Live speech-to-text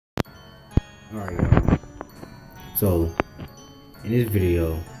Alright, y'all. So, in this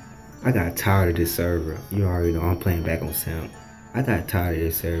video, I got tired of this server. You already know I'm playing back on Simp. I got tired of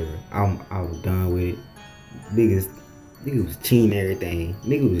this server. I was done with it. Niggas was cheating everything.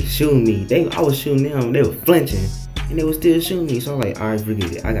 Niggas was shooting me. I was shooting them. They were flinching, and they was still shooting me. So I was like, alright, forget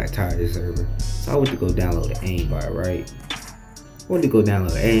it. I got tired of this server. So I went to go download the aimbot, right? I went to go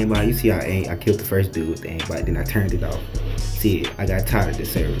download the aimbot. You see how I killed the first dude with the aimbot, then I turned it off. See it? I got tired of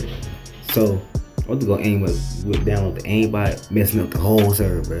this server. So I went to go download the aimbot, messing up the whole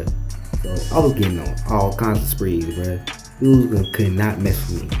server, bro. So I was getting on all kinds of sprees, bro. Dudes could not mess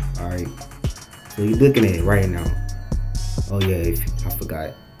with me. Alright. So you're looking at it right now. Oh yeah, I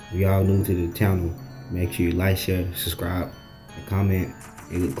forgot. If y'all new to the channel, make sure you like, share, subscribe, and comment,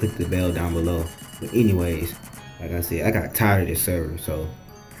 and click the bell down below. But anyways, like I said, I got tired of this server, so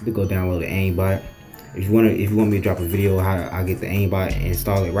you go download the aimbot. If you want me to drop a video how I get the aimbot and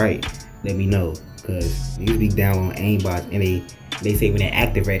install it right, let me know. Cause niggas be downloading aimbots and they say when they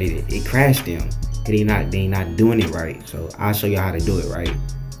activated it, it crashed them. They not doing it right. So I'll show you how to do it right.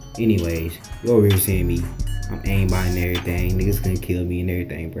 Anyways, you over here seeing me. I'm aimbotting everything. Niggas gonna kill me and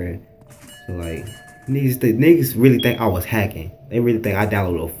everything, bro. So like niggas really think I was hacking. They really think I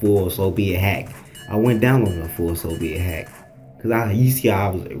downloaded a full so be it hack. I went downloading a full so be it hack. Cause you see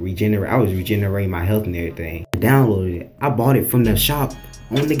how I was regenerating my health and everything. I downloaded it. I bought it from the shop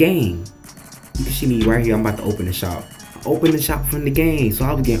on the game. You can see me right here. I'm about to open the shop. I opened the shop from the game, so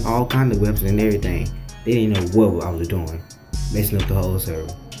I was getting all kinds of weapons and everything. They didn't know what I was doing, messing up the whole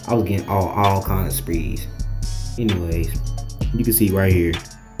server. I was getting all kinds of sprees. Anyways, you can see right here.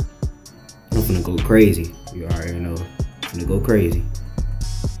 I'm finna go crazy. You already know. I'm finna go crazy.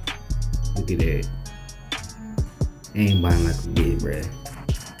 Look at that. Ain't buying like a bitch, bruh.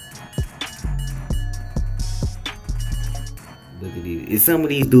 Look at these. And some of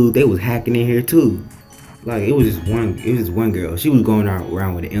these dudes, they was hacking in here too. Like it was just one girl. She was going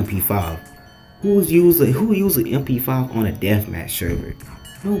around with an MP5. Who uses MP5 on a deathmatch server?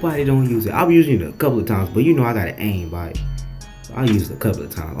 Nobody don't use it. I've used it a couple of times, but you know I got an aimbot. So I use it a couple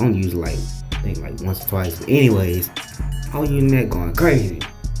of times. I don't use it like I think like once or twice. But anyways, I was using that going crazy.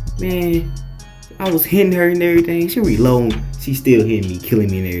 Man, I was hitting her and everything. She reloading. She still hitting me,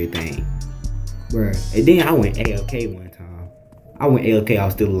 killing me and everything. Bruh. And then I went AFK one time. I went AFK, I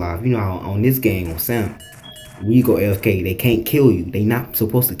was still alive. You know how on this game on Simp, when you go AFK, they can't kill you. They not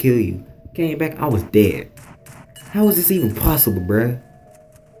supposed to kill you. Came back, I was dead. How is this even possible, bruh?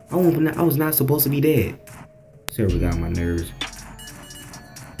 I was not supposed to be dead. Server got on my nerves.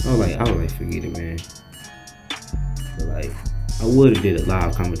 I was like, forget it, man. But like, I would have did a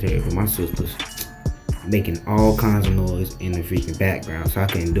live commentary, but my sister's making all kinds of noise in the freaking background, so I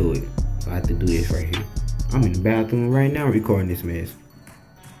couldn't do it. So I have to do this right here. I'm in the bathroom right now recording this mess.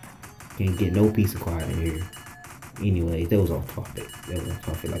 Can't get no peace of quiet in here. Anyways, that was off topic. That was off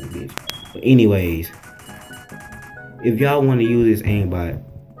topic like a bitch. But anyways, if y'all want to use this aimbot,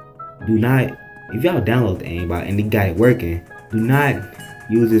 if y'all download the aimbot and they got it working, do not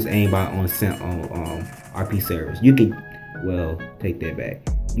use this aimbot on RP servers. You can, well, take that back.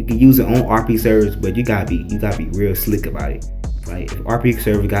 You can use it on RP servers, but you gotta be real slick about it. Like if RP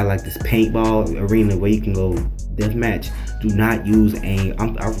server got like this paintball arena where you can go deathmatch, do not use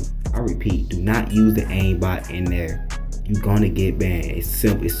I repeat, do not use the aimbot in there. You're gonna get banned. It's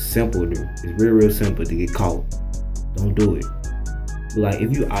simple. It's real simple to get caught. Don't do it. But like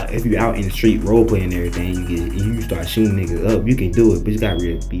if you out in the street role playing and everything, you start shooting niggas up, you can do it, but you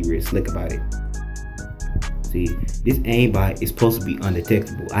gotta be real slick about it. See, this aimbot is supposed to be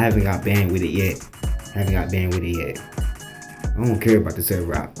undetectable. I haven't got banned with it yet. I don't care about the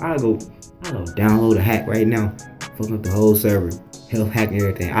server. I'll go download a hack right now. Fuck up the whole server. Health hack and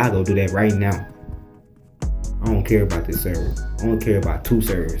everything. I'll go do that right now. I don't care about this server. I don't care about two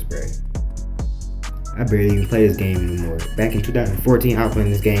servers, bro. I barely even play this game anymore. Back in 2014, I was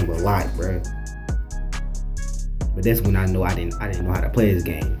playing this game a lot, bro. But that's when I know I didn't know how to play this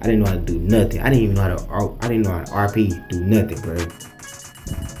game. I didn't know how to do nothing. I didn't know how to RP, do nothing, bro.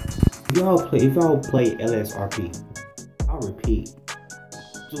 If y'all play LSRP, I repeat,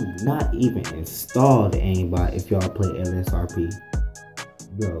 do not even install the aimbot if y'all play LSRP.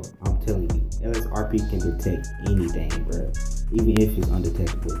 Bro, I'm telling you, LSRP can detect anything, bro. Even if it's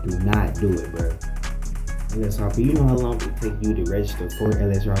undetectable, do not do it, bro. LSRP, you know how long it take you to register for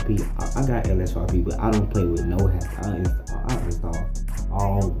LSRP? I got LSRP, but I don't play with no hack. I install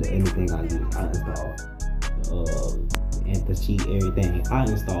all anything I use. I install the empathy, everything. I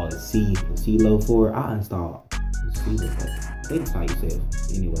install the C low for. I install C low for. Think about yourself.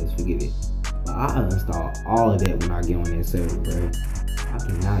 Anyways, forget it. But I uninstall all of that when I get on that server, bro. I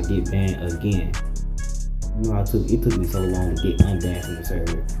cannot get banned again. You know, it took me so long to get unbanned from the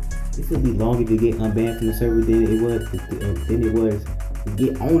server. It took me longer to get unbanned from the server than it was to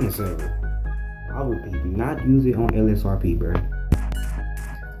get on the server. I would do not use it on LSRP, bro.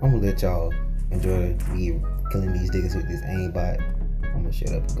 I'm gonna let y'all enjoy me killing these niggas with this aimbot. I'm gonna shut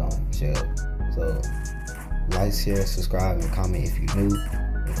up and go on. Shut up. So, like, share, subscribe, and comment if you're new,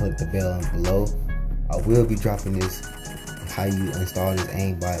 and click the bell below. I will be dropping this, how you install this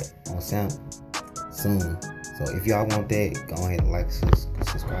aimbot on Simp soon. So if y'all want that, go ahead and like,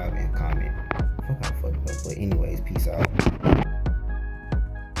 subscribe, and comment. Fuck up. But anyways, peace out.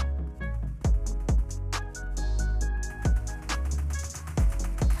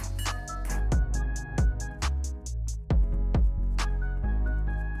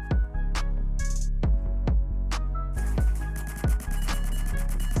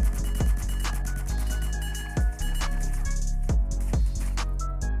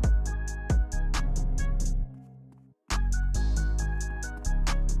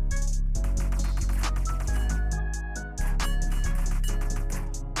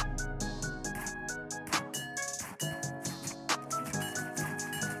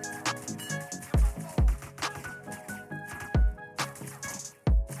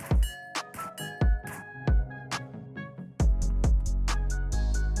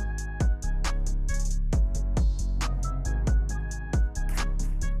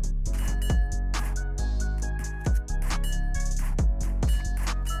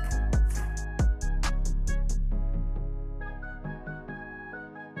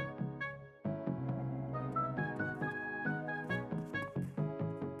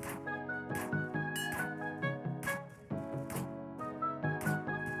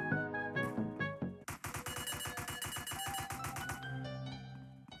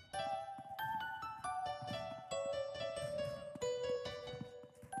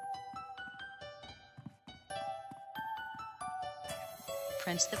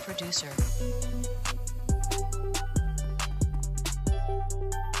 Prince the producer.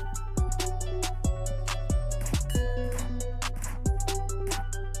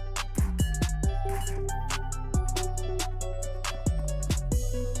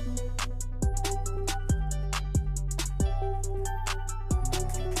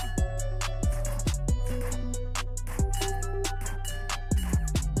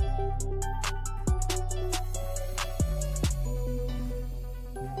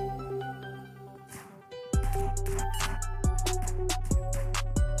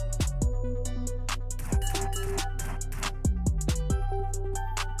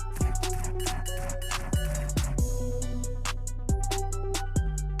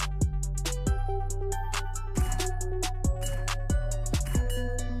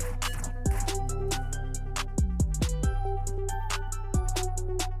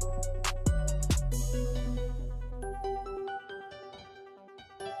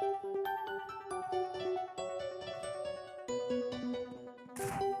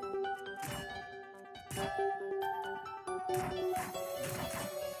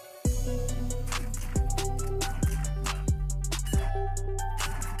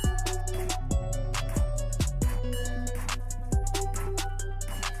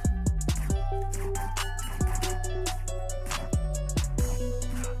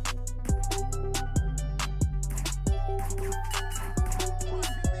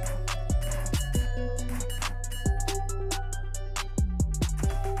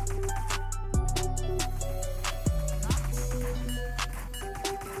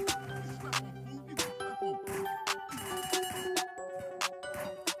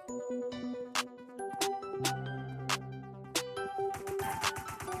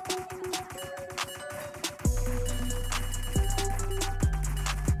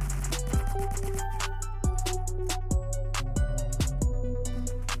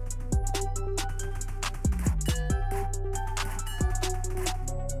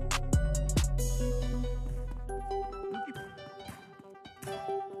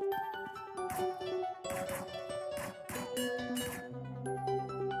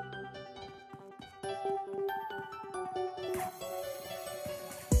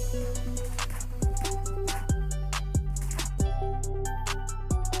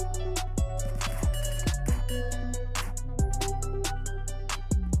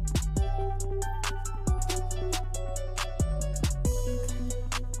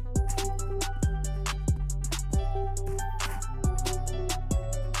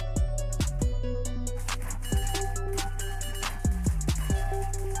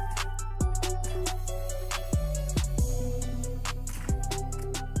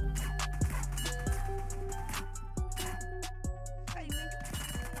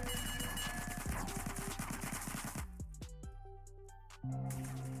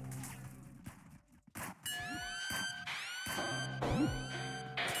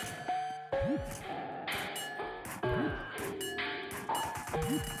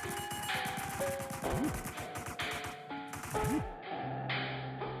 you